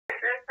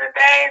is the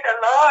day the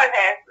Lord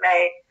has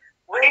made.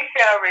 We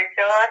shall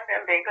rejoice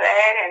and be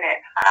glad in it.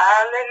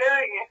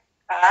 Hallelujah.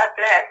 God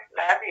bless.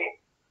 Love you.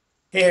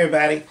 Hey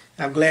everybody,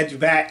 I'm glad you're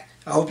back.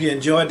 I hope you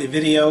enjoyed the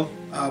video,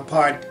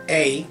 part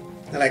A.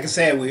 And like I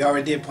said, we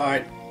already did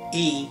part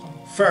E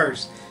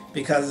first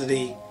because of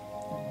the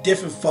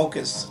different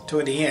focus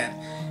toward the end.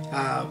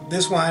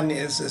 This one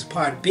is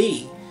part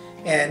B,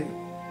 and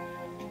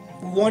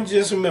we want you to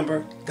just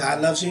remember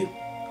God loves you,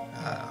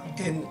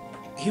 and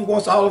He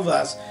wants all of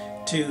us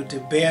to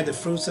bear the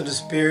fruits of the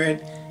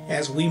Spirit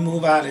as we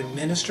move out in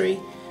ministry.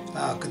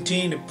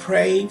 Continue to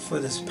pray for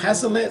this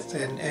pestilence,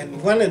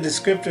 and one of the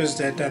scriptures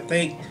that I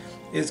think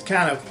is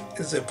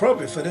is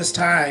appropriate for this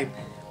time,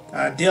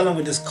 dealing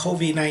with this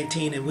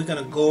COVID-19, and we're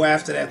going to go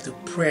after that through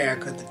prayer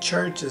because the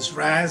church is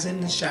rising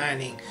and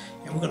shining,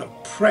 and we're going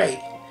to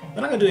pray.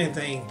 We're not going to do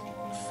anything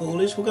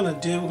foolish. We're going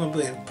to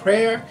be in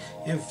prayer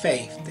and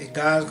faith that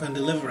God's going to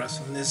deliver us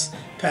from this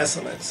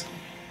pestilence.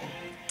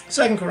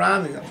 Second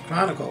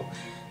Chronicle,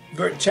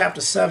 chapter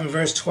 7,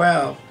 verse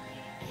 12.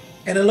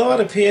 And the Lord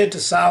appeared to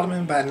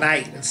Solomon by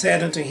night and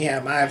said unto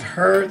him, I have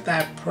heard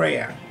thy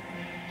prayer,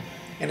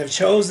 and have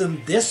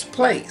chosen this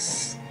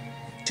place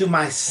to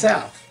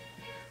myself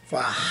for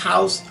a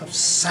house of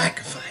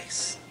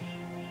sacrifice.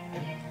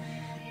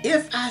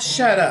 If I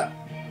shut up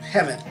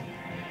heaven,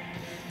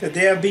 that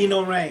there be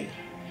no rain,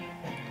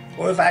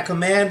 or if I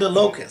command the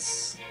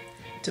locusts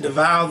to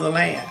devour the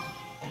land,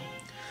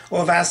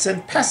 or if I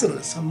send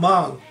pestilence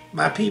among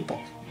my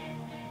people.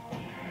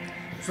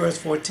 Verse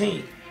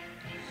 14.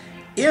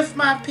 If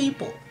my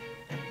people,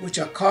 which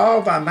are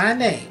called by my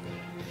name,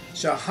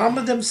 shall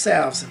humble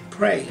themselves and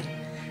pray,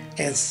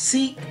 and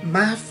seek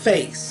my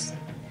face,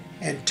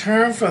 and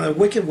turn from their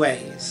wicked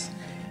ways,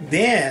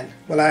 then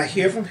will I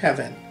hear from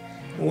heaven,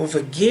 and will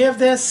forgive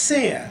their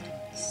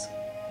sins,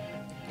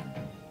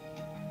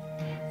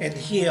 and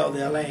heal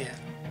their land.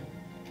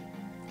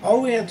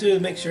 All we have to do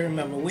is make sure,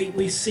 remember,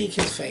 we seek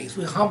His face,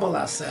 we humble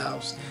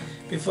ourselves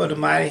before the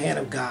mighty hand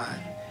of God,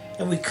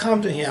 and we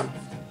come to Him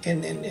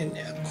in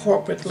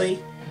corporately.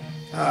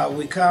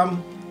 We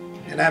come,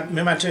 and I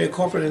remember I tell you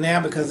corporately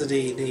now because of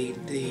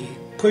the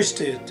push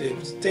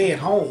to stay at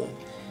home,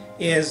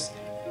 is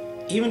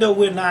even though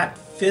we're not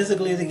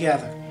physically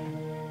together,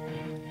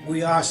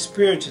 we are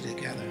spiritually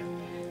together,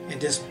 and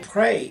just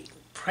pray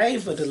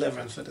for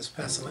deliverance for this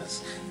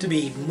pestilence to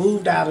be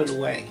moved out of the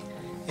way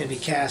and be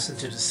cast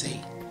into the sea.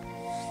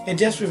 And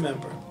just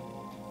remember,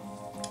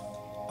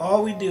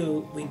 all we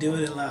do it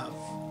in love.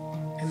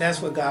 And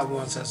that's what God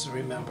wants us to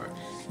remember.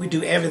 We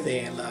do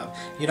everything in love.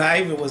 You know,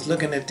 I even was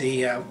looking at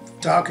the,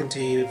 talking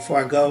to you before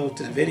I go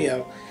to the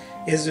video,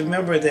 is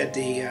remember that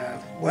the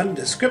one of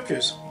the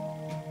scriptures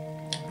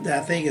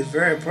that I think is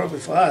very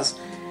appropriate for us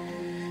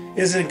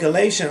is in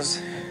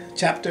Galatians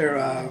chapter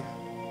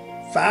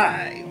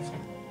 5.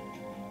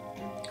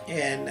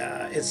 And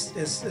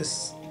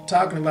it's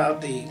talking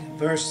about the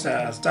verse,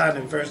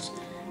 starting in verse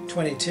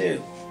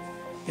 22.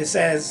 It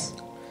says,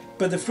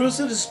 but the fruits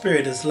of the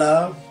Spirit is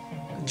love,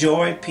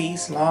 joy,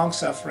 peace,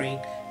 long-suffering,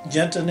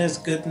 gentleness,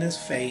 goodness,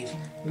 faith,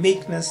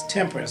 meekness,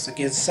 temperance.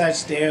 Against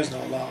such there is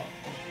no law.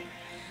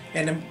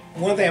 And the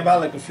one thing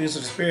about like the fruits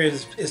of the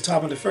Spirit is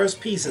talking about the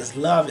first piece is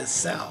love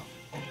itself.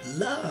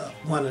 Love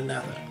one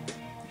another.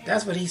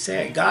 That's what He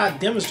said. God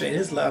demonstrated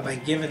His love by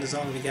giving His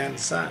only begotten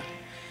Son.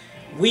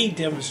 We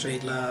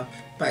demonstrate love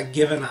by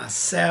giving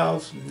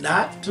ourselves,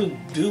 not to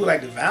do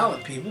like the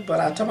violent people, but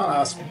I'm talking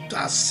about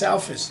our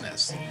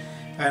selfishness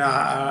and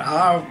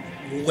our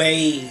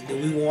way that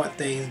we want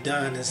things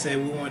done, and say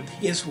we want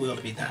His will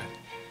to be done.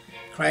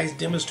 Christ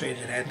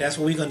demonstrated that. That's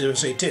what we're going to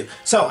demonstrate too.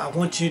 So I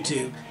want you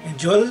to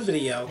enjoy this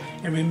video,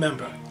 and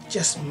remember,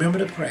 just remember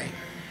to pray.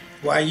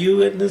 While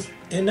you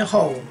in the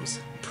homes,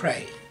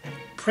 pray.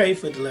 Pray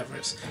for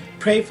deliverance.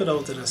 Pray for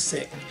those that are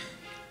sick.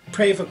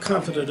 Pray for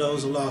comfort of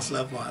those who lost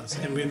loved ones.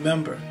 And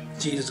remember,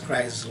 Jesus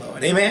Christ is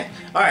Lord. Amen?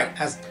 All right.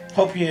 I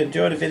hope you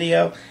enjoyed the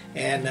video.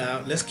 And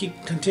let's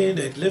continue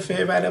to lift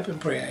everybody up in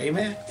prayer.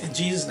 Amen? In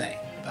Jesus' name.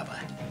 Bye-bye.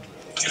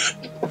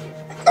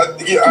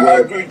 I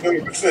agree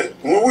 100%.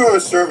 When we were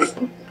in service,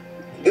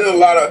 there's a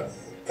lot of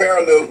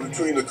parallels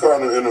between the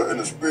carnal and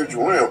the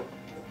spiritual realm.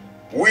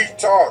 We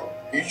taught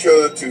each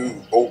other to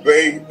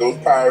obey those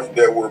powers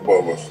that were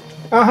above us.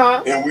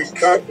 And we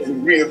constantly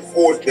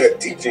reinforced that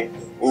teaching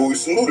when we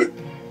saluted.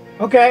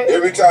 Okay.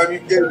 Every time you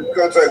get in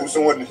contact with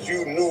someone that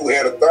you knew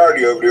had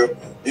authority over them,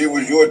 it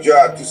was your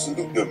job to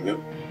salute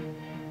them.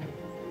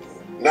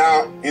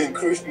 Now, in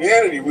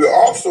Christianity, we're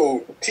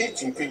also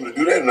teaching people to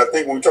do that. And I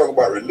think when we talk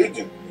about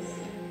religion,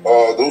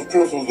 those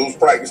principles, those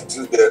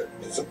practices that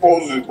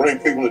supposedly bring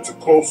people into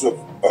closer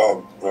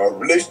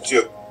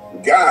relationship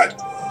with God,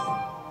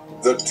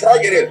 the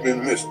target has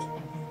been missed.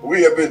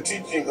 We have been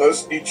teaching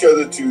each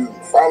other to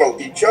follow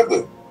each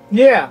other.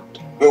 Yeah.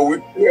 But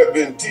we have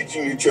been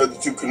teaching each other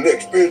to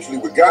connect spiritually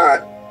with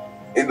God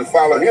and to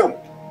follow Him.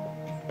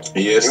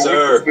 Yes, and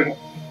sir.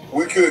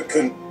 We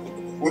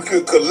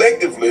could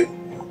collectively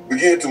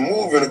begin to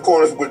move in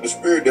accordance with the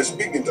Spirit that's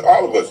speaking to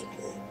all of us.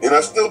 And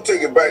I still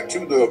take it back to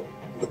the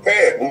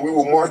path when we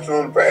were marching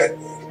on the path.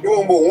 There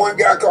wasn't but one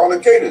guy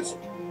calling cadence.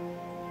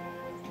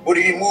 But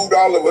he moved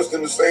all of us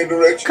in the same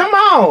direction. Come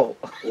on.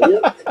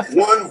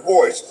 One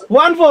voice.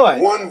 One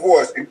voice. One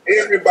voice. And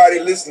everybody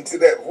listened to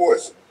that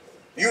voice.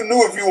 You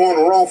knew if you were on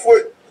the wrong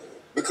foot,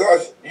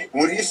 because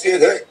when he said,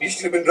 hey, you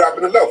should have been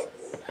dropping the left.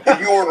 If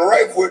you're on the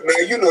right foot,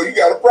 now you know you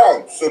got a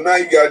problem. So now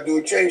you got to do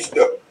a change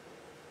step.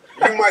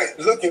 You might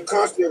look in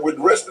concert with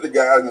the rest of the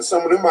guys, and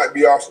some of them might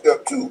be off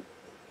step too.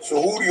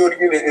 So who do you want to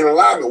get in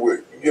alignment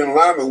with? You get in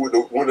alignment with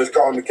the one that's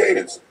calling the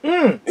cadence.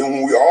 And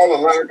when we all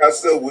align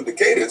ourselves with the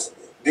cadence,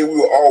 then we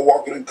were all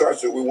walking in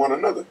concert with one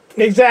another.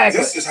 Exactly.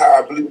 This is how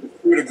I believe the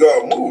Spirit of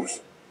God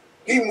moves.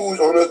 He moves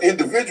on us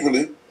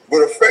individually, but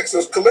affects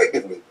us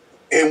collectively.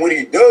 And when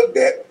he does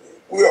that,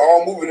 we're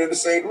all moving in the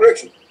same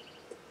direction.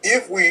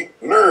 If we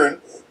learn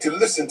to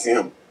listen to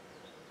him,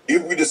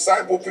 if we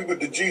disciple people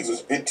to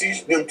Jesus and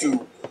teach them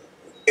to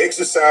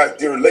exercise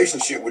their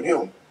relationship with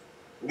him,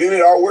 then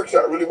it all works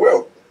out really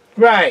well.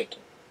 Right.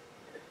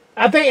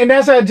 I think, and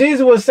that's what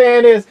Jesus was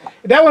saying is,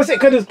 that was it,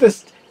 because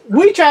it's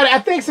we try to, I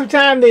think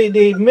sometimes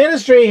the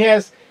ministry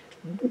has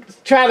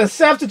tried to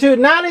substitute,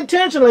 not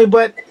intentionally,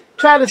 but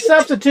try to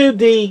substitute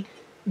the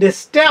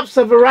steps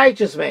of a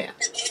righteous man.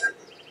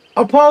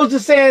 Opposed to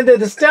saying that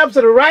the steps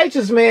of the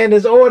righteous man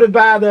is ordered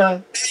by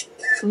the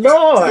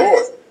Lord.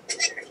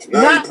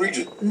 Now you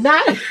preaching.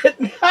 Not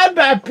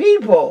by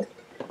people,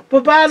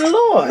 but by the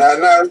Lord.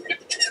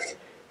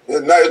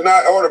 It's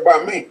not ordered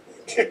by me.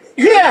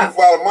 Yeah. If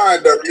you follow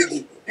mine, you're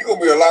going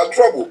to be in a lot of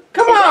trouble.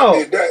 Come on. I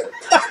did that.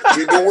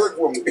 It didn't work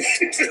for me.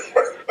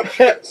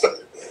 So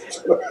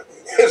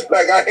it's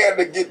like I had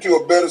to get to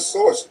a better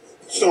source.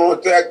 So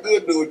what I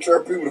could do is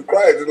turn people to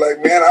Christ. It's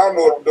like, man, I don't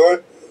know what I'm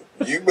doing.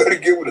 You better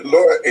get with the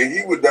Lord, and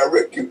he would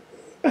direct you.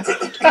 That's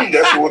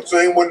the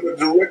same one that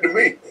directed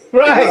me.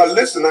 Right. And when I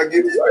listen, I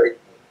get it right.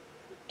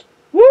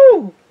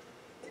 Woo!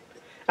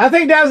 I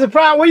think that was the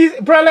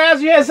problem. Brother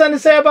Lazarus, you had something to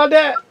say about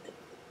that?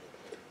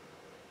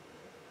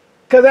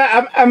 Because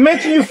I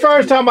mentioned you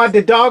first talking about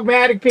the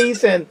dogmatic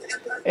piece and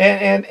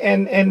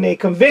the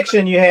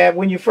conviction you had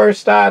when you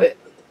first started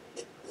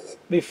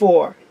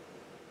before.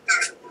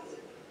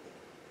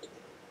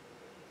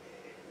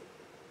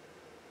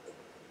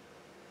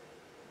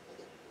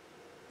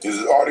 Is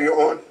the audio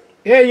on?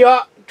 Yeah,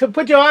 y'all to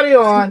put your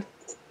audio on.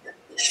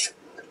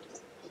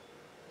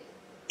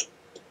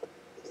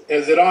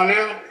 Is it on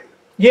now?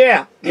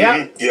 Yeah.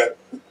 Yeah. Yeah.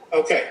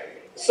 Okay.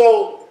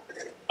 So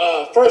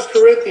 1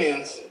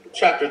 Corinthians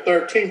chapter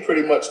 13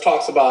 pretty much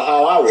talks about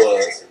how I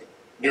was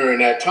during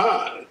that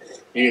time,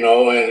 you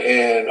know,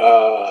 and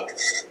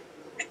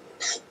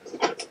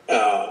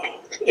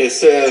it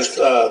says,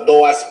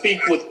 though I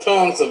speak with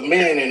tongues of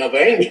men and of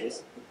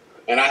angels,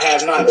 and I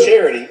have not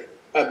charity,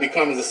 I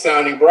become as a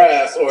sounding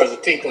brass or as a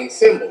tinkling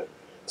cymbal.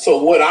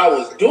 So what I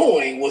was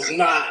doing was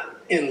not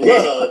in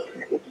love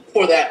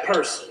for that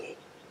person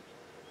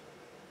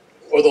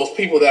or those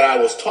people that I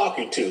was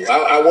talking to.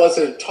 I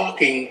wasn't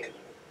talking,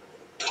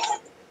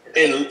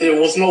 and there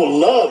was no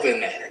love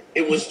in that.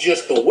 It was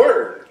just the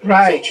word.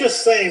 Right. So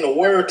just saying a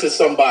word to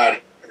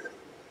somebody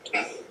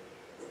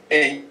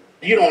and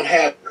you don't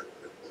have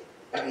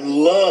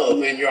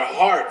love in your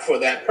heart for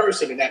that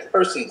person and that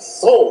person's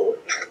soul,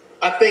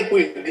 I think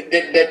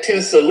that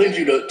tends to lead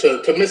you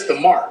to miss the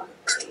mark.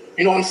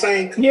 You know what I'm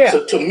saying? Yeah.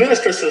 So to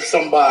minister to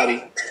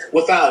somebody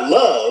without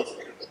love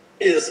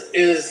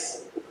is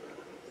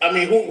I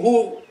mean,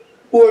 who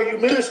are you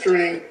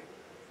ministering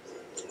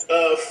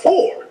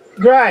for?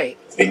 Right.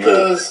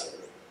 Because,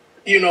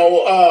 you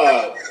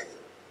know,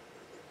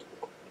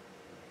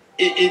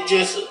 it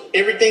just,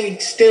 everything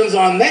stems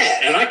on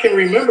that. And I can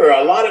remember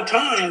a lot of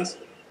times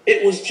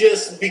it was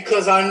just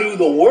because I knew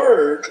the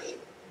word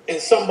and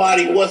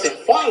somebody wasn't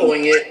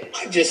following it,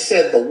 I just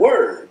said the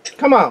word.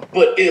 Come on.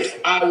 But if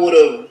I would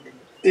have,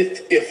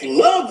 if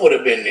love would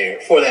have been there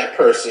for that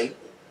person,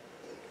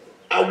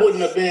 I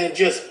wouldn't have been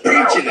just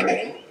preaching at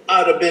him.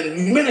 I'd have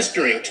been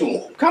ministering to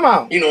him. Come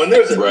on. You know, and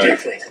there's a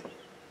difference.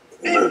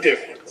 Big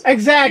difference.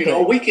 Exactly. You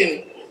know, we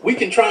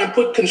can try and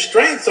put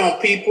constraints on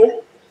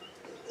people,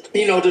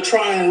 you know, to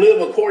try and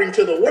live according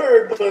to the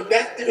word, but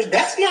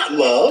that's not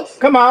love.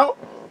 Come on.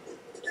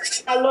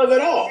 That's not love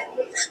at all.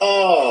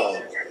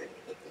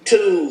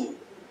 To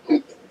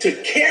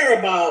care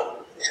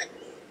about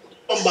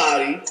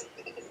somebody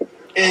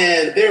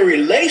and their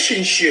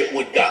relationship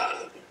with God.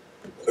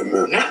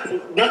 Amen.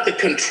 Not the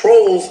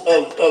controls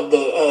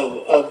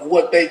of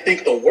what they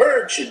think the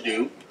word should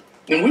do.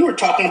 And we were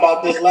talking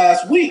about this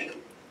last week,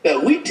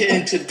 that we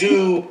tend to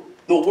do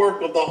the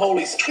work of the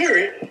Holy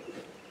Spirit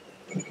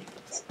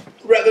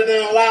rather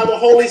than allow the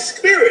Holy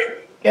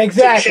Spirit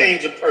to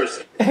change a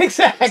person.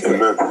 Exactly.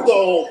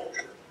 So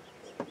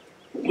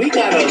we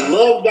gotta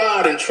love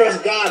God and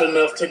trust God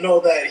enough to know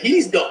that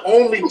He's the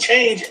only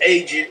change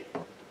agent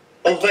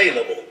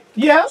available.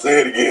 Yeah.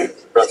 Say it again.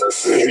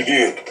 Say it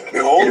again. The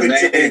only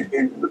change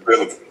agent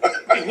available.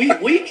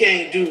 we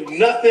can't do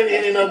nothing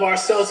in and of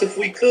ourselves. If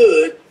we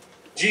could,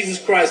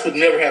 Jesus Christ would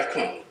never have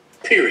come.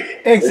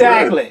 Period.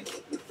 Exactly.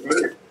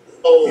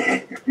 So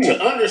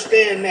to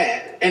understand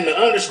that and to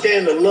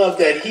understand the love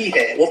that he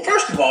had. Well,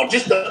 first of all,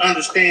 just to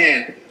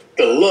understand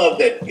the love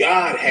that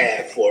God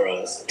had for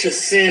us to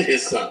send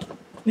his son.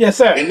 Yes,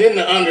 sir. And then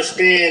to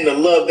understand the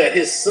love that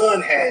his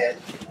son had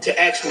to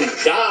actually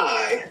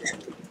die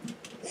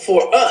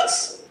for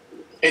us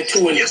and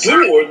to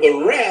endure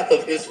the wrath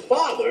of his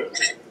father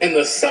and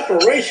the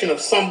separation of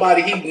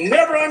somebody he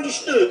never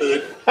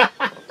understood for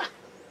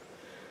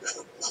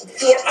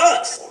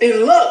us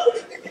in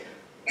love.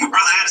 Brother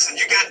Addison,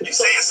 you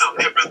saying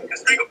something there, brother.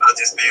 Just think about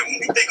this, man. When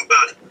we think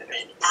about it,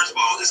 first of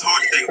all, it's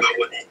hard to think about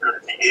what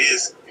eternity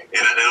is,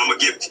 and I'm gonna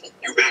give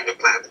you back the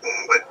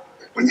platform. But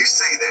when you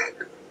say that,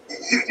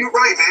 you're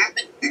right, man.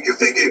 You're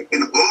thinking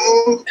in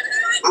all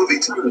of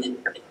eternity,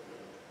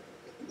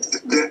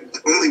 that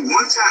only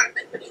one time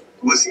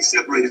was he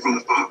separated from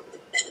the Father.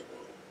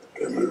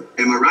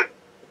 Am I right?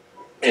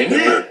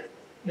 Amen.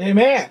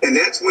 Amen. And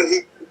that's when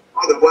he,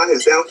 Father, why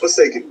hast thou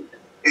forsaken me?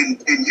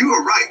 And you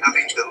are right. I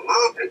mean, the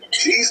love that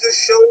Jesus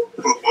showed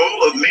for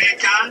all of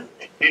mankind,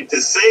 and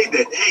to say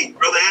that, hey,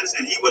 Brother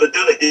Addison, he would have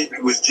done it if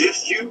it was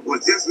just you or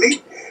just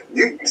me.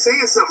 You're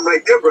saying something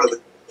right there, brother.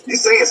 You're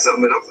saying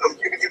something, and I'm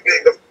giving you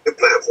back the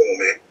platform,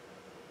 man.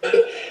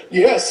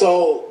 Yeah,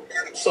 so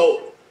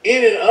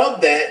in and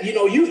of that,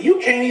 you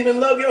can't even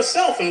love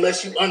yourself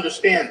unless you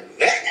understand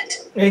that.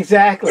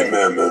 Exactly.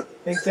 Amen, man.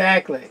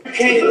 Exactly. You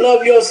can't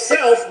love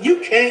yourself,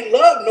 you can't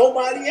love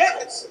nobody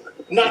else.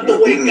 Not the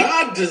way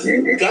God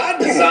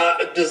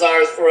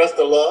desires for us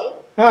to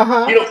love.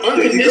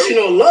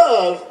 Unconditional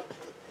love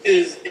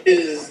is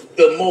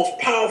the most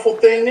powerful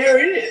thing there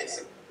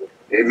is.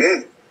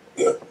 Amen.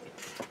 Yeah.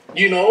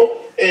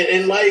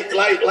 And like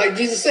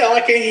Jesus said, all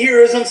I can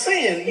hear is him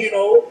saying,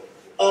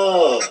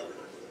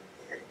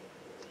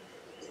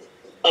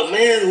 a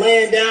man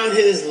laying down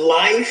his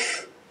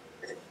life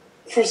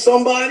for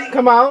somebody.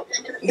 Come on.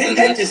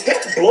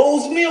 That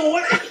blows me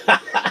away.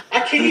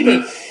 I can't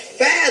even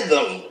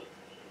fathom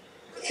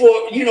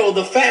for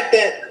the fact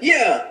that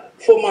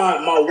for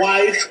my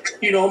wife,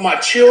 my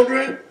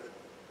children,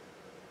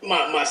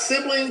 my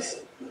siblings,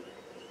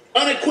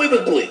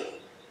 unequivocally,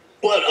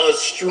 but a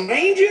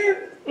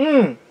stranger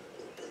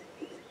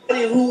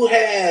who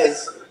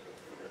has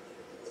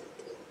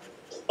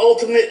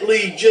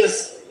ultimately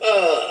just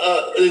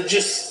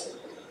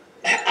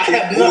I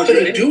have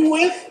nothing to do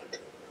with.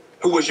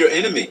 Who was your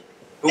enemy?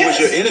 Who was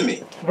your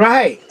enemy?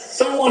 Right.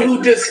 Someone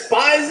who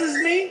despises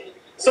me,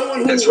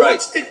 someone who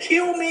wants to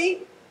kill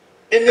me,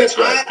 and then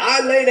I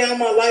lay down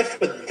my life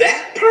for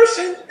that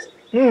person.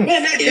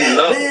 Man,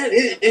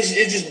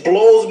 it just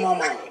blows my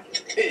mind.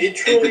 It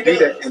truly does.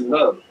 Do that in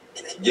love.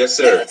 Yes,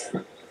 sir.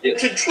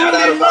 To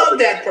truly love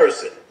that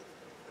person.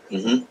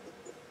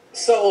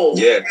 So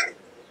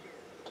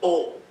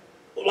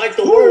like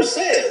the word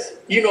says,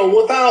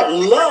 without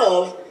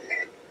love,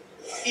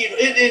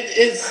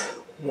 it's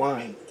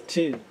 1,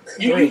 2,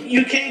 3.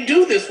 You can't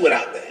do this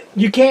without that.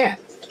 You can't.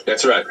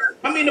 That's right.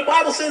 I mean, the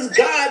Bible says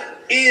God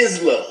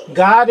is love.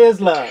 God is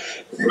love.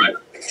 Right.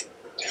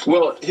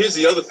 Well, here's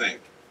the other thing.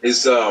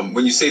 Is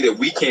when you say that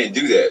we can't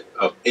do that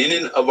in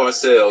and of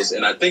ourselves,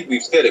 and I think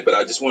we've said it, but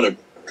I just want to,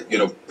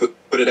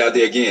 put it out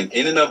there again.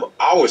 In and of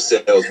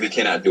ourselves, we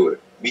cannot do it.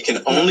 We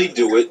can only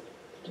do it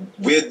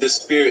with the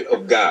Spirit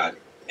of God.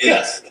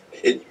 Yes.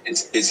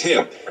 It's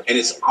him, and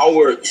it's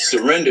our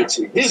surrender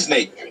to his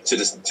nature,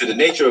 to the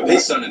nature of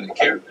his son and the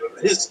character of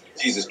his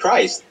Jesus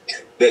Christ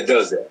that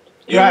does that.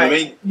 You know what I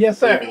mean? Yes,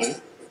 sir.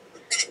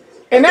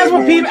 And that's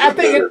what people. I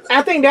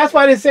think that's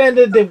why they're saying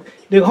that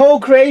the whole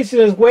creation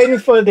is waiting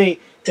for the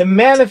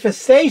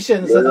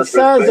manifestations of the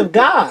sons of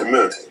God.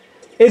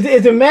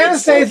 It's the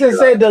manifestation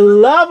say the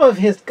love of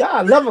his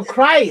God, love of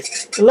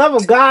Christ, the love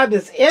of God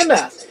that's in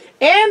us,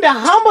 and to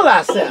humble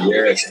ourselves.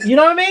 Yes. You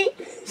know what I mean?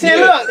 See,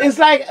 look, it's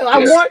like I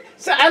want.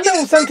 So I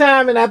know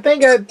sometimes, and I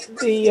think I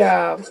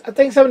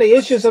think some of the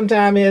issues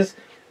sometimes is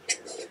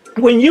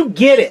when you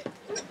get it,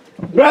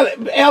 brother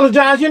Elder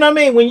Johns. You know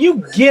what I mean? When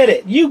you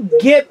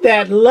get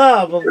that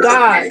love of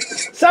God.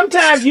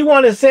 Sometimes you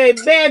want to say,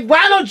 man,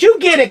 why don't you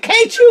get it?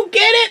 Can't you get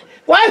it?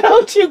 Why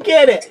don't you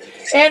get it?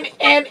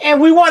 And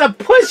we want to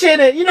push it,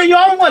 and you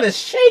always want to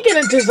shake it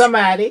into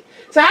somebody.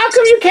 So how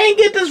come you can't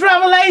get this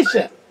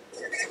revelation?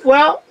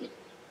 Well,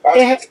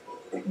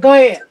 go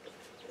ahead.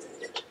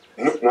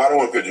 No, I don't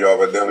want to cut you off.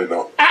 I definitely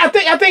don't. I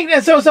think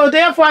that so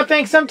therefore I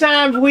think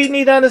sometimes we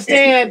need to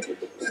understand,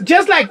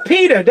 just like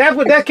Peter.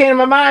 That came to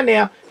my mind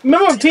now.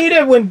 Remember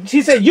Peter when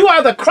he said, "You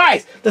are the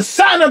Christ, the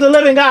Son of the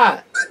living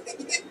God,"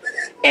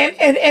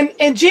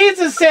 and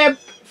Jesus said,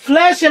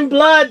 "Flesh and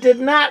blood did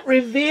not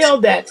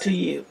reveal that to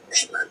you,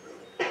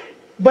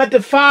 but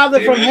the Father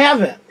from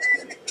heaven."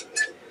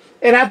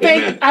 And I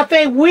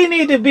think we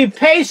need to be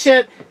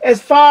patient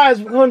as far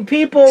as when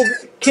people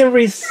can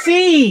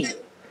receive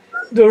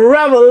the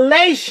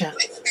revelation.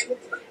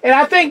 And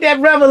I think that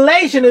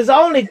revelation is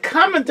only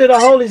coming through the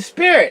Holy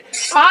Spirit.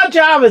 Our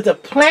job is to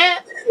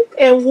plant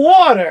and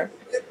water.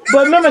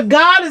 But remember,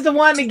 God is the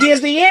one that gives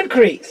the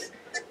increase.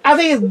 I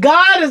think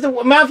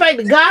matter of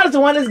fact, God is the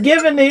one that's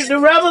giving the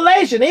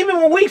revelation.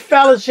 Even when we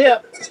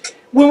fellowship,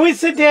 when we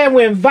sit there and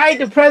we invite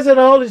the presence of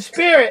the Holy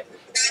Spirit,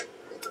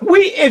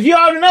 if you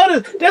all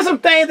notice, there's some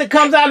things that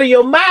comes out of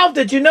your mouth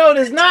that you know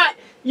is not,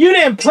 you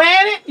didn't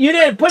plan it, you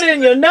didn't put it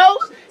in your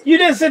notes, you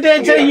didn't sit there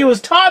and tell you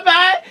was taught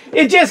by it,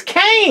 it just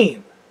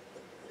came.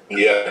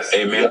 Yes.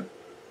 Amen.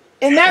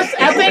 And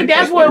I think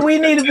that's where we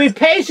need to be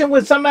patient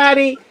with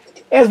somebody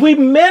as we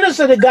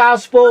minister the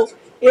gospel,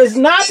 is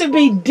not to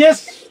be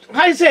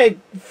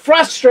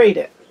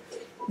frustrated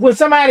when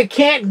somebody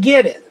can't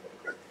get it.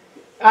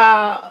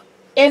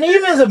 And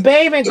even as a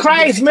babe in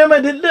Christ, remember,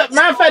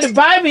 matter of fact, the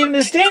Bible even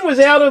distinguishes,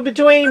 elder,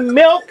 between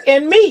milk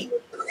and meat.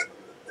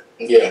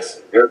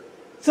 Yes.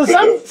 So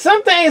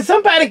some things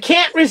somebody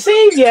can't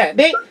receive yet.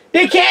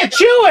 They can't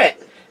chew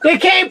it. They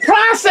can't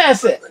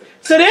process it.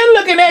 So they're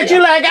looking at you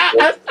like,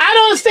 I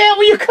don't understand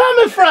where you're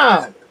coming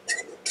from.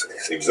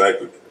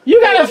 Exactly. You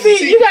gotta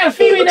feed me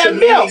that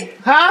milk,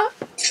 huh?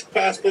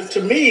 Pastor,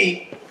 to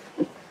me,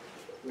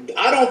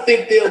 I don't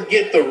think they'll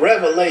get the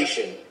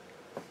revelation,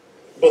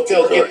 but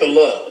they'll get the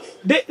love.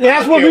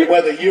 That's what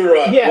whether you're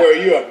a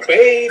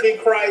babe in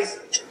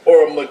Christ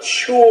or a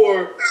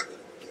mature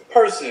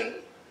person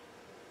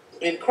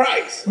in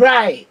Christ.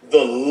 Right.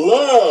 The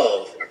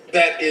love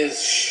that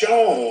is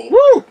shown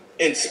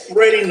in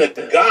spreading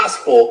the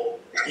gospel,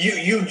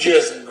 you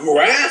just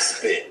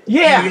grasp it.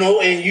 Yeah. You know,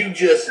 and you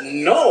just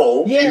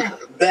know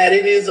that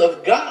it is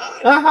of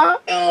God.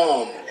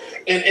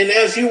 And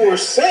as you were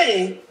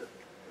saying,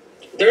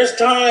 there's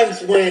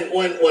times when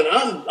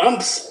I'm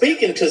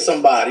speaking to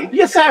somebody.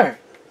 Yes, sir.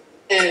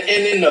 And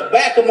in the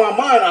back of my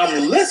mind,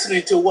 I'm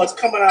listening to what's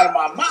coming out of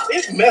my mouth.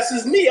 It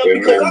messes me up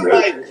because I'm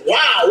like,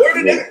 wow, where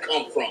did that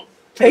come from?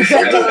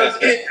 Exactly. Sometimes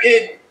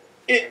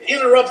it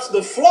interrupts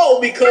the flow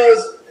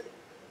because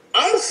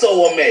I'm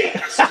so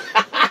amazed.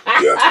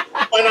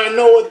 And I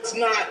know it's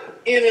not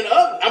in and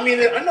of. I mean,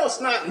 I know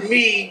it's not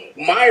me,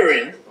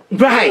 Myron.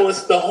 Right. I know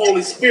it's the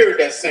Holy Spirit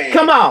that's saying.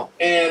 Come on.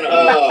 And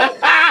I'm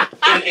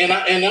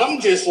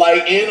just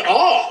like in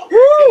awe. Woo.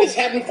 And it's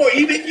happened before.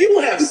 Even you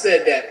have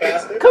said that,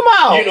 Pastor. Come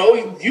on. You know,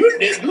 you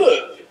did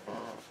look.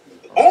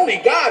 Only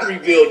God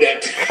revealed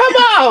that. Come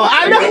on.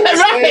 I know.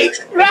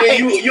 Right.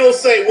 And then you'll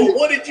say, well,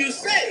 what did you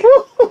say?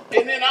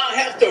 And then I'll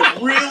have to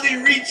really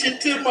reach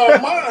into my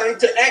mind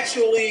to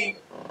actually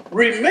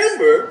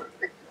remember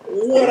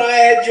what I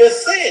had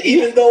just said,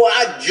 even though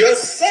I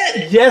just said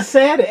it. Just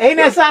said it. Ain't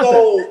that something?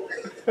 So,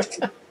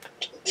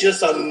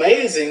 just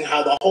amazing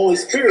how the Holy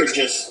Spirit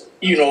just,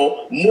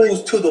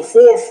 moves to the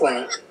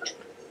forefront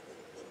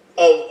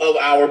of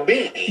our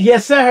being.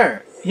 Yes,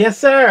 sir. Yes,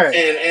 sir.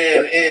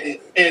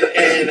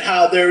 And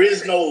how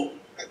there's no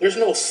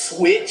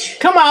switch.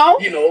 Come on.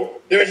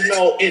 There's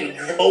no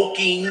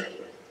invoking,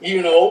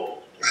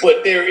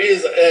 but there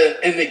is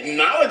an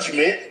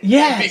acknowledgement.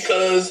 Yes.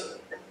 Because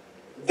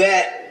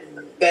that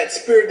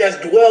spirit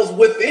that dwells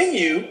within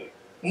you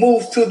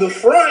moves to the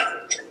front.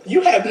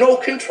 You have no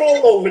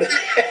control over that.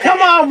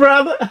 Come on,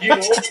 brother.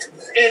 And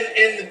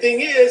the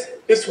thing is,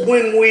 it's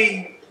when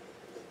we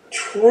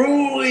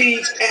truly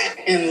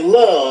act in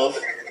love,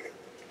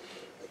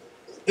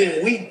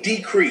 then we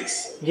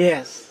decrease.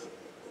 Yes.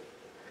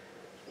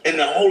 And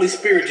the Holy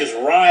Spirit just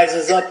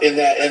rises up in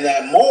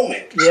that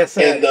moment. Yes,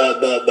 sir. And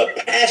the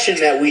passion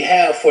that we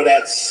have for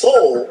that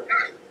soul,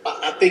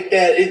 I think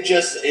that it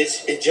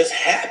just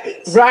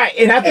happens. Right.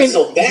 And I think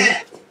so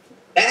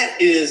that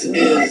is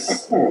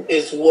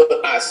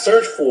what I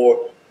search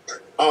for.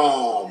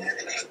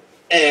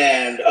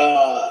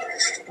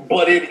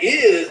 But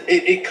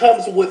it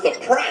comes with a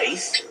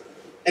price.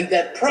 And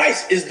that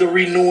price is the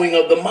renewing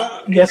of the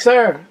mind. Yes,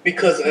 sir.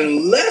 Because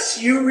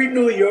unless you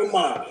renew your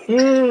mind,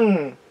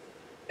 the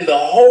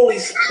Holy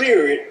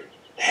Spirit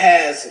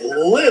has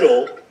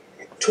little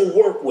to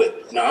work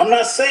with. Now, I'm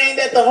not saying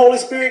that the Holy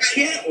Spirit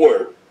can't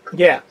work.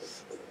 Yeah.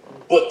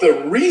 But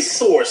the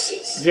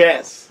resources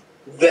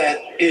that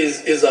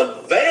is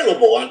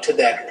available unto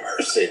that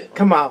person,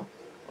 come on,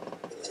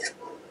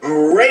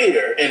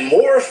 greater and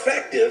more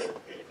effective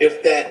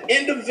if that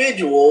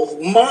individual's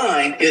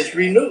mind is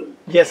renewed.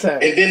 Yes, sir.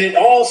 And then it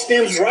all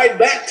stems right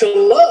back to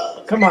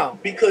love. Come on.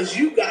 Because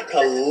you got to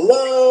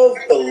love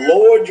the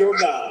Lord your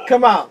God.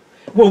 Come on.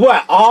 Well,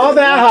 what? All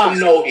that heart. To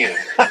know him.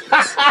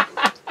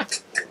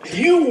 If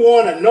you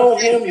want to know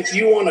him, if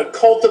you want to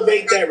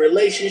cultivate that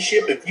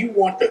relationship, if you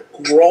want to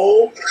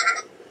grow,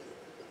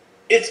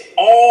 it's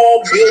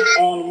all built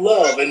on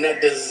love and that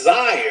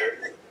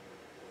desire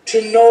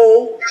to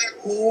know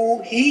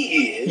who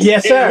he is.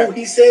 Yes, sir. And who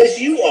he says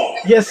you are.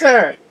 Yes,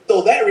 sir.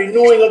 So that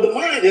renewing of the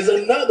mind is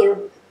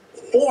another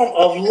form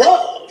of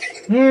love.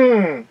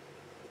 And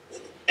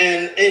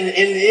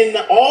in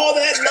all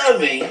that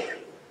loving,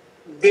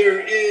 there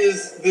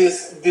is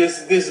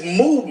this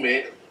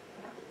movement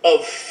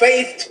of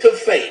faith to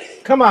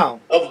faith. Come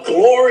on. Of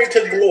glory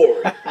to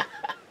glory.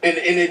 and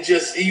it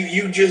just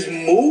you just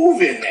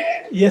move in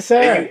that. Yes,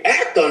 sir. And you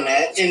act on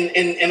that,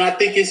 and I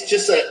think it's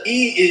just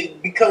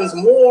it becomes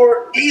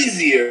more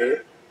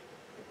easier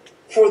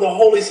for the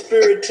Holy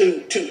Spirit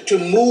to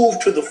move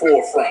to the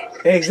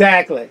forefront.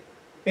 Exactly.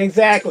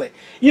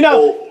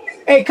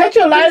 Hey, cut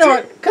your light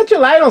on. Cut your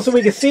light on so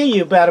we can see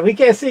you better. We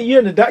can't see you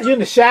in the dark. You're in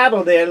the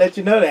shadow there. Let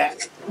you know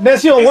that.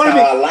 Unless you don't want to be.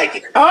 I like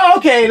it. Oh,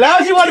 okay. As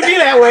long as you want to be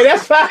that way,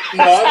 that's fine.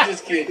 No, I'm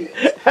just kidding.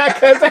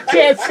 Because I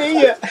can't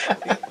see you.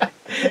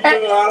 I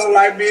don't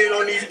like being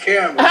on these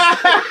cameras.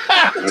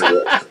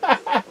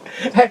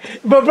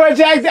 But Brother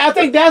Jackson, I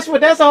think that's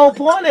the whole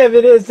point of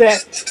it, is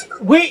that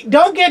we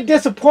don't get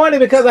disappointed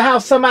because of how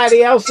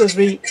somebody else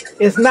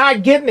is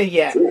not getting it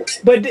yet.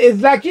 But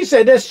it's like you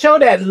said, just show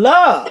that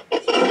love.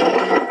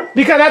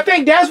 Because I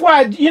think that's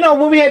why,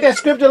 when we had that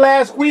scripture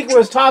last week where it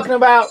was talking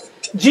about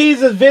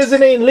Jesus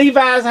visiting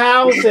Levi's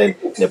house and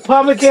the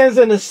publicans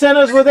and the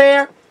sinners were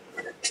there,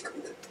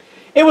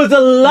 it was the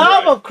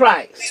love of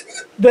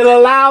Christ that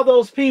allowed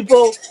those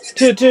people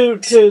to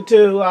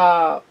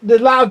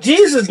allow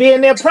Jesus to be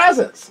in their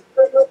presence.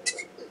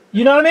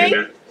 You know what I mean?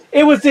 Amen.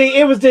 It was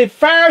the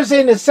Pharisees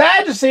and the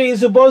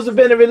Sadducees, who supposed to have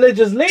been the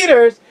religious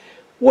leaders,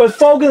 was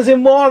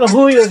focusing more on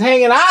who he was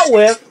hanging out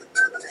with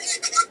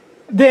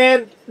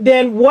than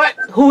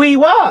who he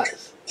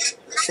was.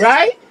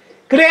 Right?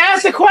 Because they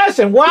asked the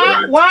question,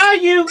 why are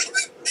you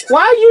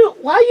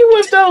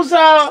with those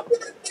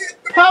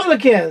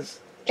publicans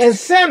and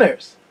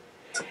sinners?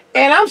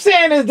 And I'm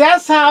saying is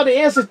that's how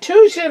the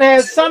institution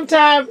has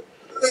sometimes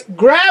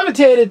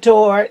gravitated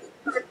toward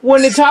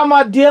when they're talking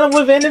about dealing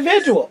with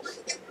individuals.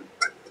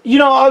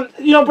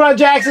 Brother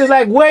Jackson, is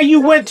like where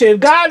you went to. If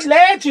God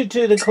led you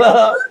to the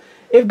club,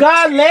 if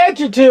God led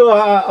you to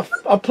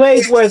a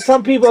place where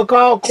some people are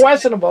called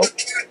questionable,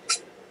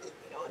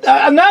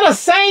 another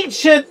saint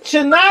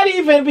should not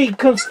even be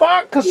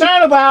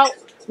concerned about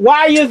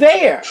why you're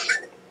there.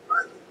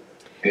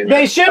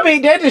 They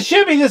just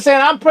should be just saying,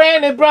 I'm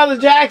praying that Brother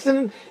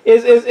Jackson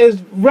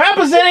is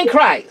representing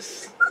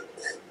Christ.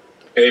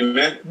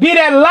 Amen. Be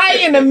that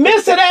light in the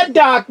midst of that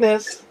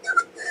darkness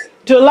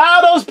to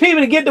allow those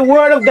people to get the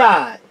word of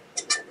God.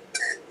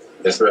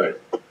 That's right.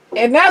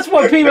 And that's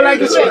what people like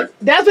to say. Right.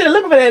 That's what they're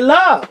looking for, that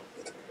love.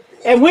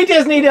 And we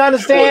just need to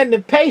understand the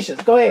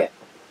patience. Go ahead.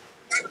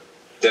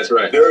 That's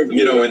right.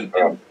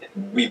 And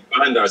we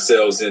find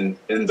ourselves in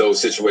those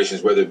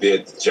situations, whether it be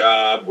at the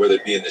job, whether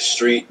it be in the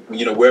street,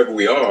 wherever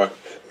we are.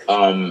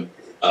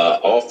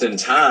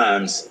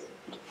 Oftentimes,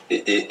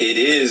 it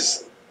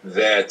is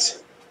that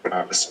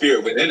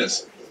spirit within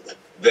us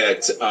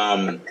that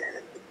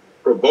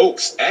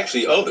provokes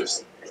actually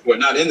others who are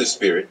not in the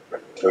spirit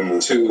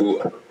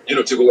to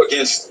go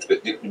against.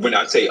 When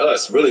I say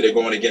us, really they're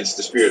going against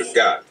the Spirit of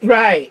God.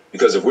 Right.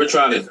 Because if we're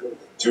trying to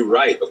do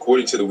right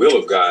according to the will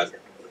of God,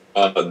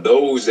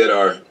 those that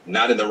are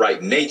not in the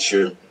right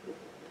nature,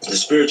 the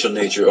spiritual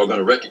nature, are going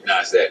to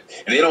recognize that,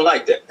 and they don't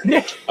like that.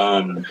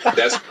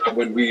 That's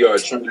when we are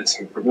trying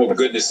to promote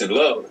goodness and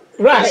love,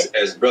 right?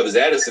 As Brothers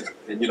Addison,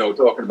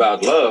 talking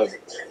about love,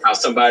 how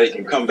somebody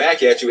can come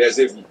back at you as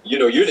if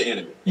you're the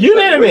enemy. You're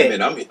the enemy. Wait a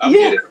minute, I'm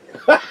here.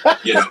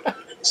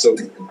 So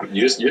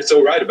you're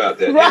so right about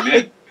that. Right.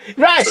 Amen.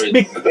 Right. I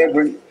think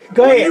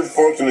Go ahead. We're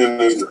functioning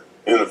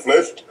in the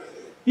flesh.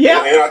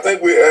 Yeah. And I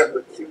think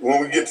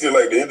when we get to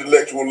like the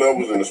intellectual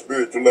levels and the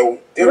spiritual levels,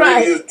 it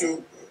right. really is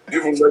two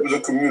different levels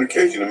of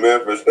communication and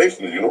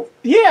manifestation,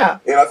 Yeah.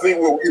 And I think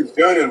what we've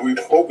done is we've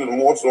focused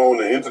more so on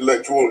the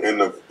intellectual and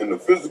the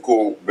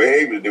physical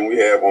behavior than we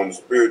have on the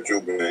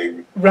spiritual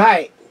behavior.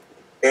 Right.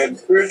 At the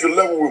spiritual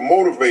level, we're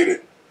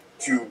motivated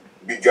to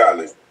be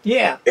godly.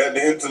 Yeah. At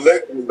the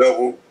intellectual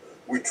level,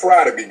 we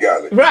try to be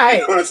godly. Right.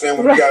 You understand?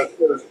 When we got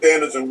certain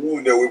standards and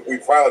rules that if we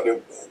follow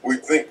them, we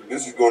think that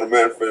this is going to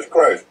manifest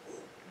Christ.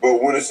 But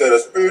when it's at a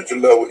spiritual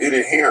level, it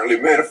inherently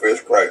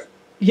manifests Christ.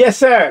 Yes,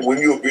 sir. When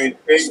you're being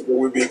changed,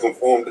 we're being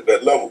conformed at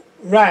that level.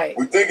 Right.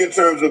 We think in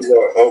terms of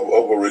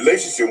a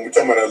relationship. We're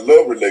talking about a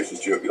love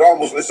relationship.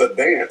 It's a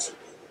dance.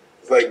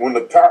 It's like when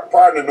the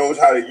partner knows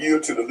how to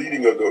yield to the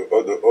leading of the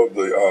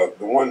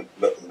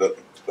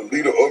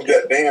leader of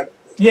that dance.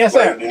 Yes,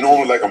 sir.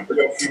 Like a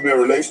male-female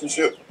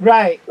relationship.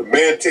 Right. The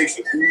man takes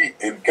the lead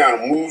and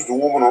kind of moves the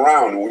woman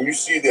around. And when you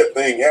see that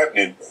thing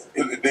happening,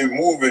 they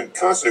move in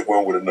concert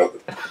one with another.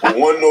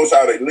 One knows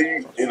how to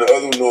lead and the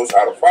other knows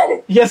how to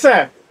follow. Yes,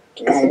 sir.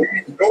 When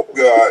we know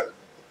God,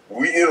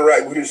 we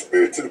interact with his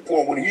spirit to the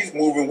point when he's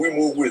moving, we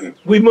move with him.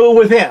 We move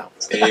with him.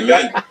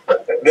 Amen.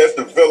 That's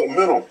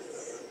developmental.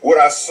 What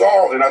I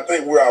saw, and I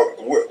think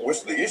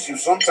what's the issue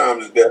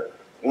sometimes is that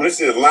when it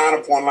says line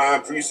upon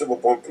line, precept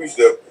upon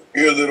precept,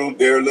 here a little,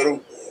 there a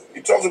little,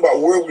 it talks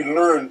about where we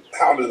learn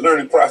how the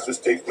learning process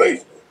takes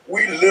place.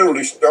 We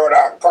literally start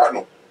out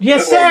carnal.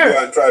 Yes, sir. Go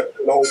sir. and try to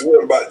tell the whole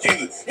world about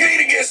Jesus. You need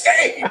to get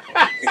saved.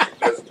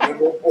 That's a good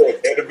little boy.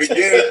 At the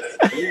beginning,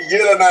 we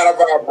yelling out of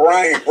our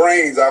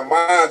brains, our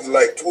minds are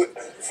like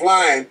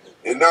flying,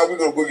 and now we're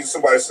gonna go get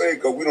somebody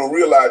saved because we don't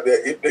realize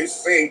that if they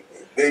say,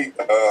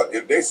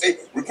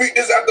 repeat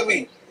this after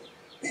me.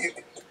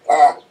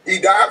 He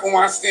died for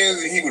my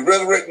sins and he was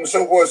resurrected and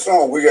so forth and so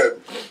on. We got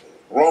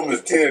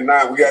Romans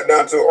 10:9. We got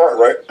down to the art,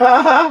 right?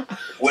 Uh-huh.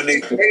 When they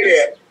say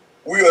that,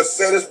 we are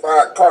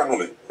satisfied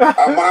carnally.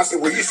 Our mind said,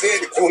 well, he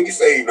said it, so he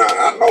saved now.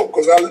 I know,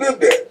 because I lived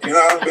that.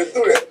 I've been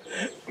through that.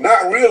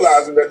 Not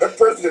realizing that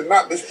person is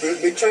not been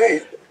spiritually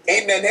changed.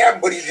 Ain't nothing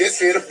happened, but he just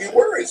said a few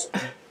words.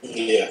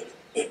 Yeah.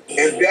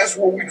 And that's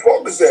what we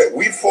focus at.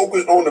 We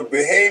focus on the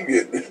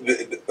behavior,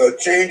 the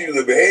changing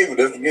the behavior.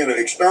 That's again the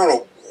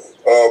external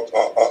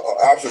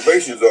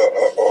observations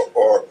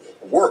or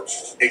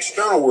works,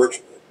 external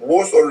works,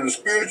 more so than the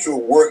spiritual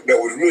work that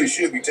was really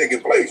should be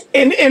taking place.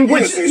 In you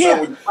which, can say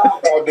something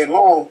all day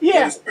long,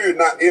 and the spirit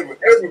not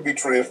ever be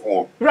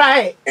transformed.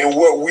 Right. And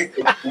what we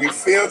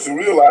fail to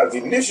realize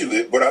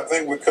initially, but I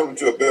think we're coming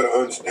to a better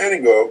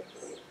understanding of,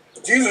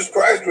 Jesus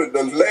Christ was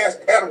the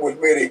last Adam was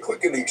made a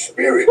quickening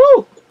spirit.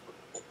 Woo.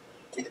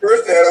 The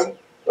first Adam,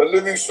 a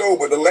living soul,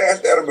 but the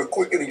last Adam, a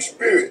quickening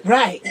spirit.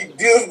 Right. He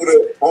deals with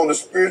it on a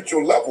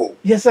spiritual level.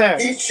 Yes, sir.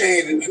 He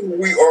changes who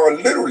we are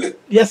literally.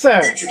 Yes,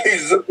 sir. He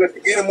changes us at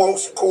the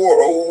innermost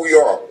core of who we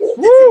are. Woo.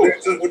 He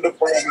connects us with the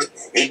Father,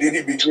 and then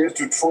he begins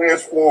to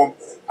transform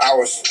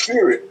our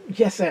spirit.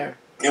 Yes, sir.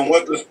 And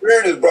what the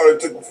Spirit is brought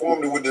into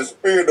conformity with the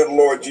Spirit of the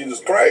Lord Jesus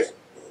Christ,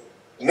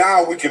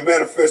 now we can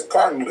manifest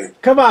carnally.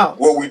 Come on.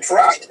 What we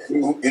tried to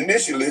do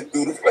initially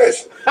through the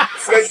flesh.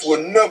 Flesh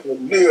will never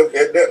live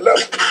at that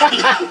level.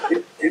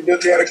 It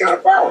doesn't have that kind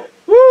of power.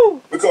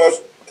 Woo.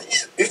 Because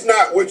it's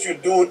not what you're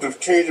doing to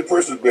change a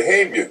person's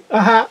behavior.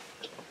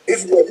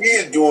 It's what he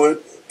is doing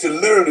to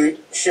literally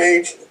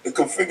change the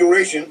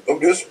configuration of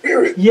their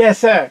spirit. Yes,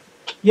 sir.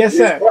 Yes,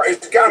 sir.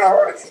 It's kind of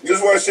hard.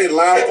 Just want to say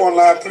line upon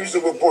line,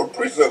 precept upon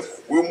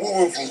precept. We're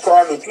moving from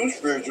carnal to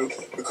spiritual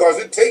because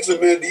it takes a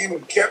minute to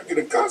even capture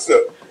the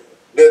concept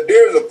that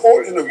there's a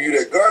portion of you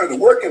that God is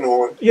working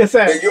on. Yes,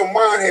 sir. That your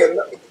mind has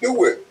nothing to do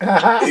with,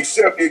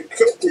 except it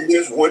comes to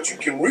this once you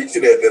can reach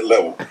it at that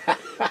level.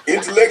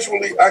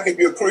 Intellectually, I can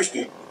be a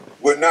Christian,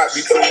 but not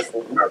be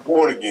transformed, not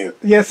born again.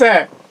 Yes,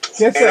 sir.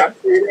 Yes, sir. And I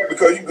say that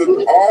because you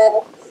could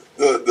all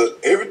the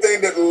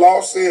everything that the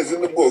law says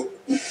in the book,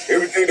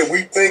 everything that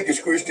we think is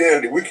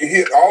Christianity, we can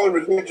hit all the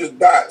religious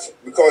dots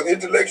because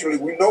intellectually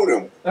we know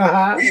them.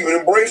 We even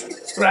embrace them.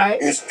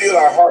 Right. And still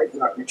our heart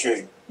not be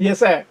changed. Yes,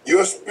 sir.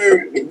 Your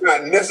spirit does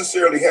not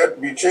necessarily have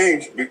to be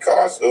changed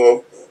because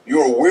of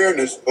your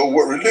awareness of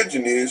what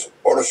religion is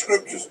or the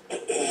scriptures.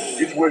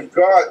 It's when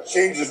God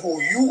changes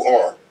who you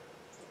are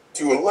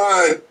to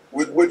align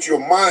with what your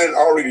mind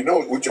already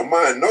knows, what your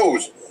mind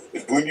knows,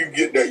 is when you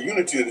get that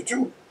unity of the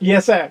two.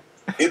 Yes, sir.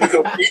 It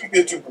becomes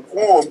easier to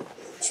perform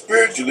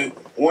spiritually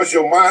once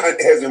your mind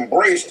has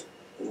embraced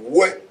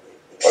what,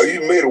 or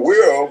you made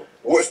aware of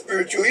what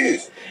spiritual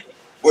is.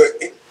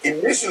 But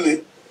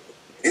initially,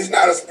 it's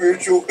not a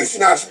spiritual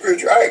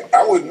act.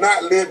 I was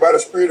not led by the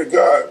Spirit of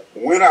God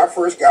when I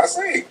first got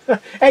saved.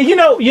 Hey, you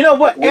know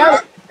what,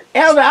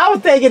 Elder, I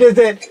was thinking is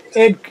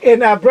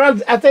that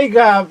brother, I think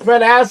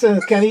Brother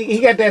Allison, he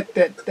got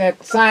that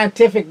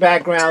scientific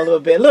background a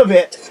little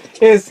bit.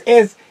 Is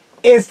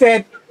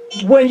that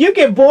when you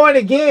get born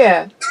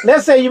again,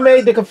 let's say you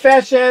made the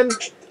confession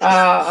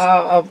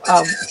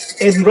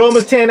in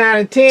Romans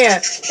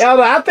 10:9-10,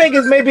 Elder, I think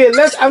it's maybe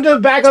I'm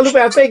just back a little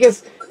bit. I think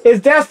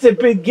that's the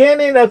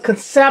beginning of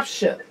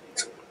conception.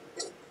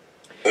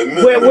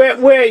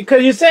 Where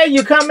because you say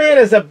you come in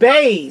as a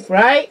babe,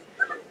 right?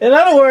 In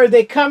other words,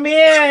 they come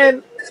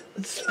in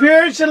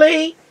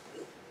spiritually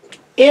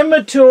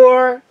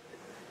immature,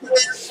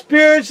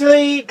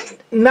 spiritually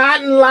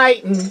not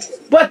enlightened,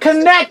 but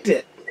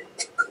connected.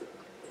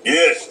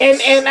 Yes. And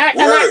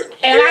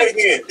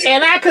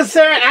I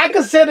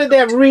consider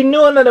that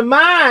renewing of the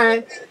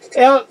mind,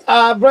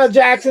 Brother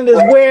Jackson, is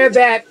where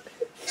that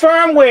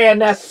firmware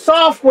and that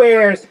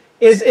software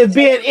is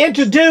being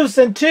introduced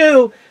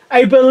into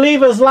a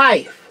believer's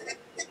life.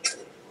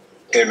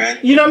 Amen.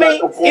 You know what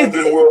I mean?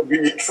 This world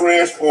be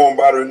transformed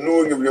by the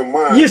renewing of your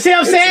mind. You see what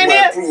I'm saying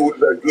there? Prove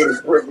that good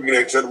and perfect and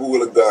acceptable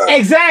will of God.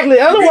 Exactly.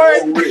 In other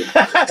words,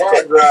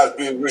 hard drives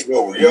being written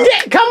over. Yep.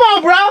 Yeah, come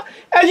on, bro.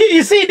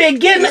 You see, they're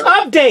getting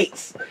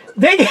updates.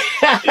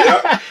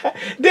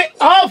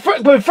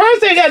 But first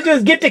thing you got to do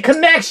is get the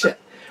connection.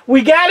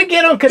 We got to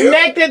get them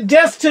connected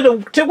just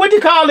to what do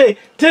you call it?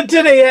 To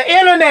the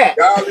internet.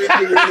 Dial in to the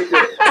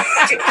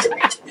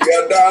internet. You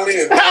got to dial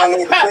in.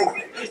 Download the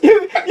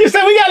program. You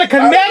said we got to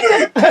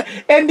connect it,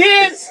 and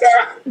then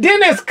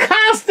there's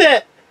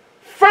constant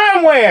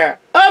firmware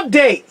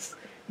updates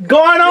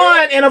going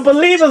on in a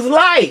believer's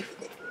life.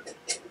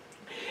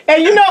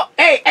 And you know,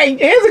 hey,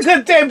 here's a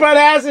good thing, Brother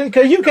Allison,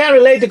 because you can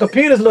relate to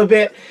computers a little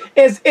bit.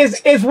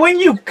 Is when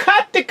you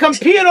cut the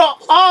computer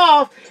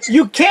off,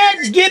 you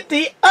can't get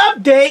the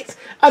updates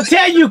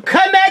until you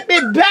connect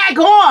it back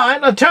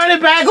on or turn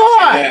it back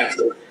on. Yeah.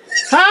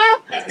 Huh?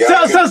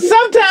 So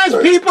sometimes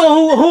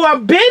people who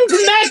have been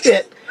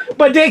connected,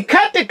 but they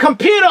cut the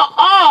computer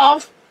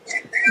off,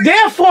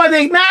 therefore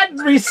they're not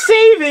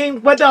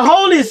receiving what the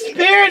Holy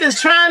Spirit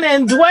is trying to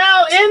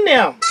indwell in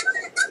them.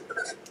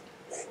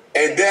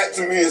 And that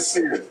to me is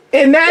serious.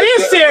 And that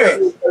is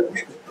serious.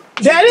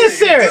 That is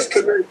serious.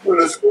 Disconnect from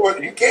the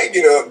sport. You can't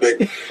get an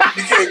update.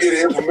 You can't get an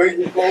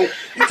information flow.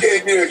 You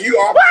can't get it. You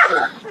off.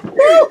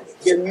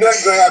 There's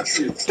nothing to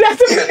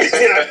happen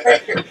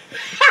to you.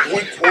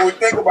 When we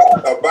think about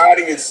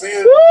abiding in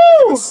sin,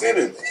 we're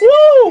sinning.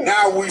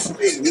 Now we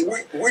sin.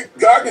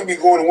 God can be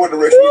going in one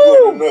direction, we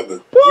go in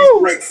another. We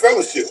break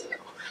fellowship.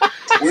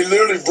 We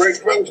literally break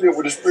fellowship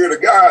with the Spirit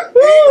of God.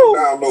 They ain't no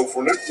download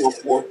from that so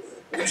forth.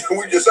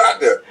 We just out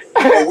there.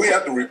 But we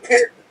have to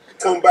repent,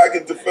 come back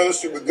into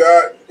fellowship with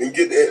God, and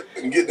get the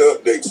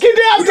updates. Get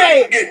the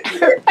update.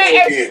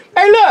 Hey,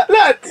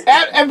 look.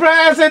 And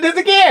Brian said this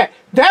again.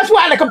 That's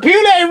why the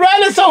computer ain't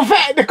running so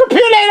fast. The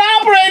computer ain't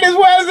operating as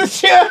well as it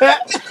should.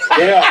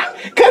 Yeah.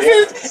 Because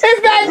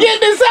it's not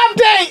getting its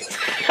updates.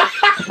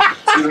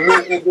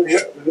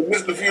 You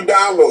missed a few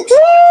downloads.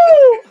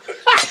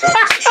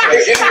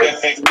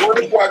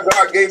 Wonder why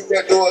God gave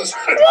that to us.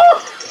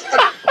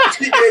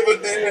 He gave us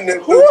the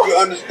internet so we can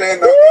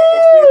understand being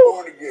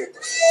born again.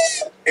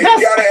 And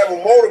you gotta have a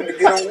modem to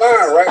get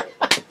online, right?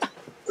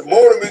 The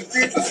modem is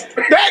Jesus.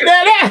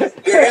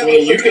 I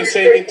mean, you can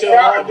take it to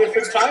all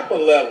different type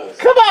of levels.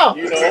 Come on.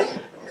 You know,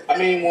 I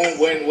mean,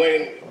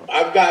 when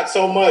I've got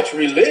so much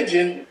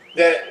religion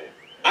that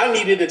I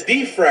needed a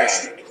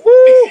defrag.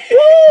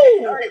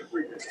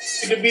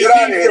 To be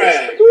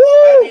defragged.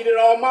 I needed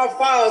all my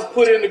files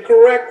put in the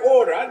correct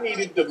order. I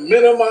needed to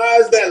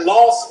minimize that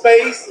lost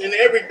space and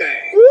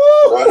everything.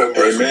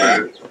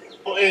 Amen.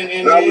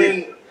 And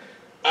then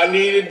I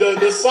needed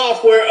the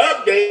software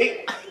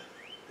update,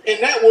 and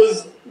that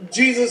was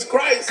Jesus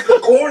Christ, the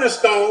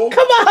cornerstone.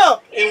 Come on.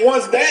 And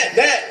once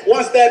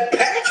that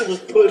patch was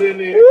put in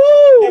there,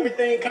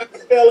 everything kind of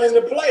fell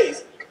into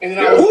place. And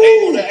then I was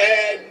able to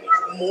add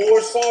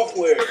more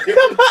software.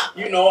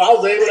 You know, I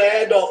was able to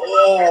add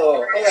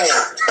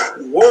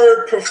the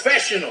Word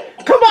Professional.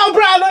 Come on,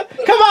 brother.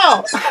 Come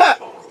on.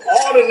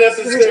 All the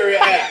necessary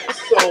apps.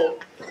 So,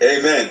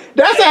 amen.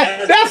 That's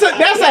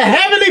a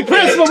heavenly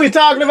principle we're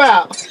talking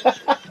about.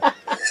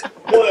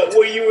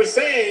 Where you were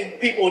saying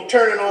people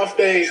turning off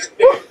their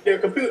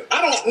computer.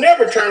 I don't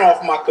never turn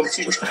off my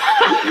computer.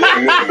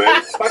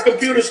 My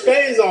computer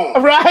stays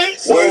on. Right.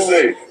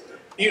 So,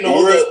 you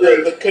know,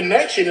 the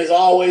connection is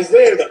always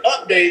there. The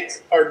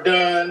updates are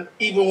done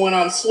even when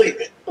I'm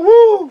sleeping.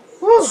 Woo.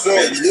 So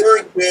the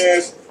word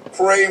says,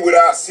 pray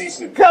without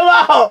ceasing. Come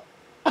on.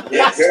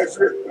 Yes. That's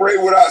it. Pray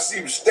without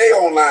ceasing. Stay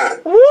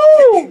online.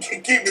 Woo.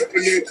 Keep it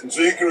connected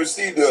so you can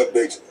receive the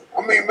updates.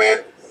 I mean,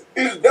 man,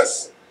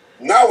 that's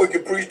now we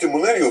can preach to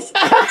millennials.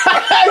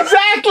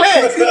 Exactly.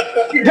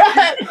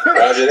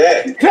 Roger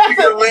that. That's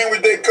the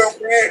language they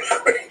comprehend.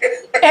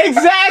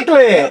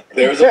 Exactly.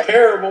 There's a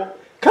parable.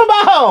 Come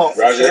on.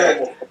 Roger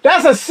that.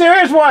 That's a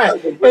serious one.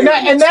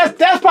 And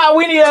that's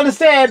probably we need to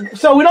understand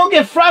so we don't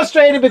get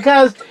frustrated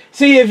because,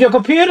 see, if your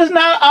computer's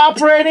not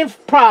operating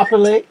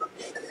properly,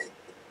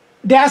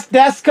 that's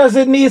because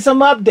it needs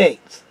some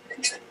updates.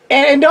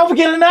 And don't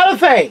forget another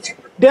thing.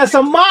 There's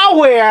some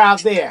malware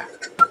out there.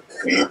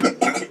 Lord.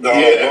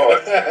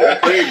 That's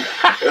crazy.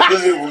 That's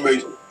this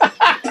information.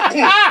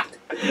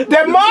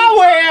 The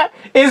malware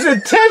is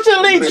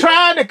intentionally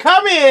trying to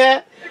come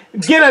in,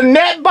 get a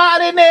net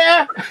bot in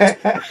there.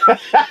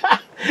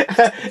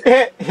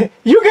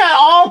 You got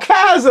all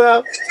kinds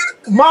of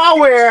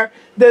malware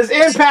that's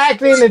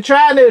impacting and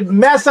trying to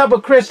mess up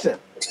a Christian.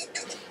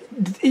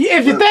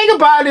 If you think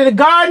about it, in the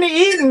Garden of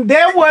Eden,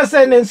 there was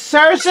an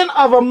insertion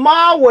of a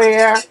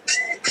malware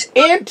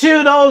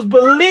into those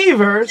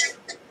believers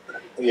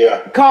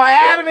called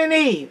Adam and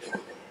Eve.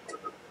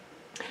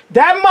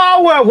 That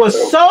malware was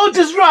so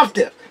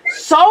disruptive,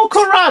 so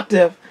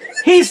corruptive.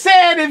 He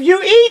said, if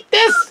you eat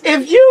this,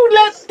 if you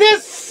let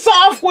this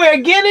software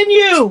get in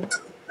you,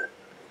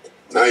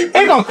 it's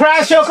going to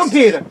crash your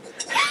computer.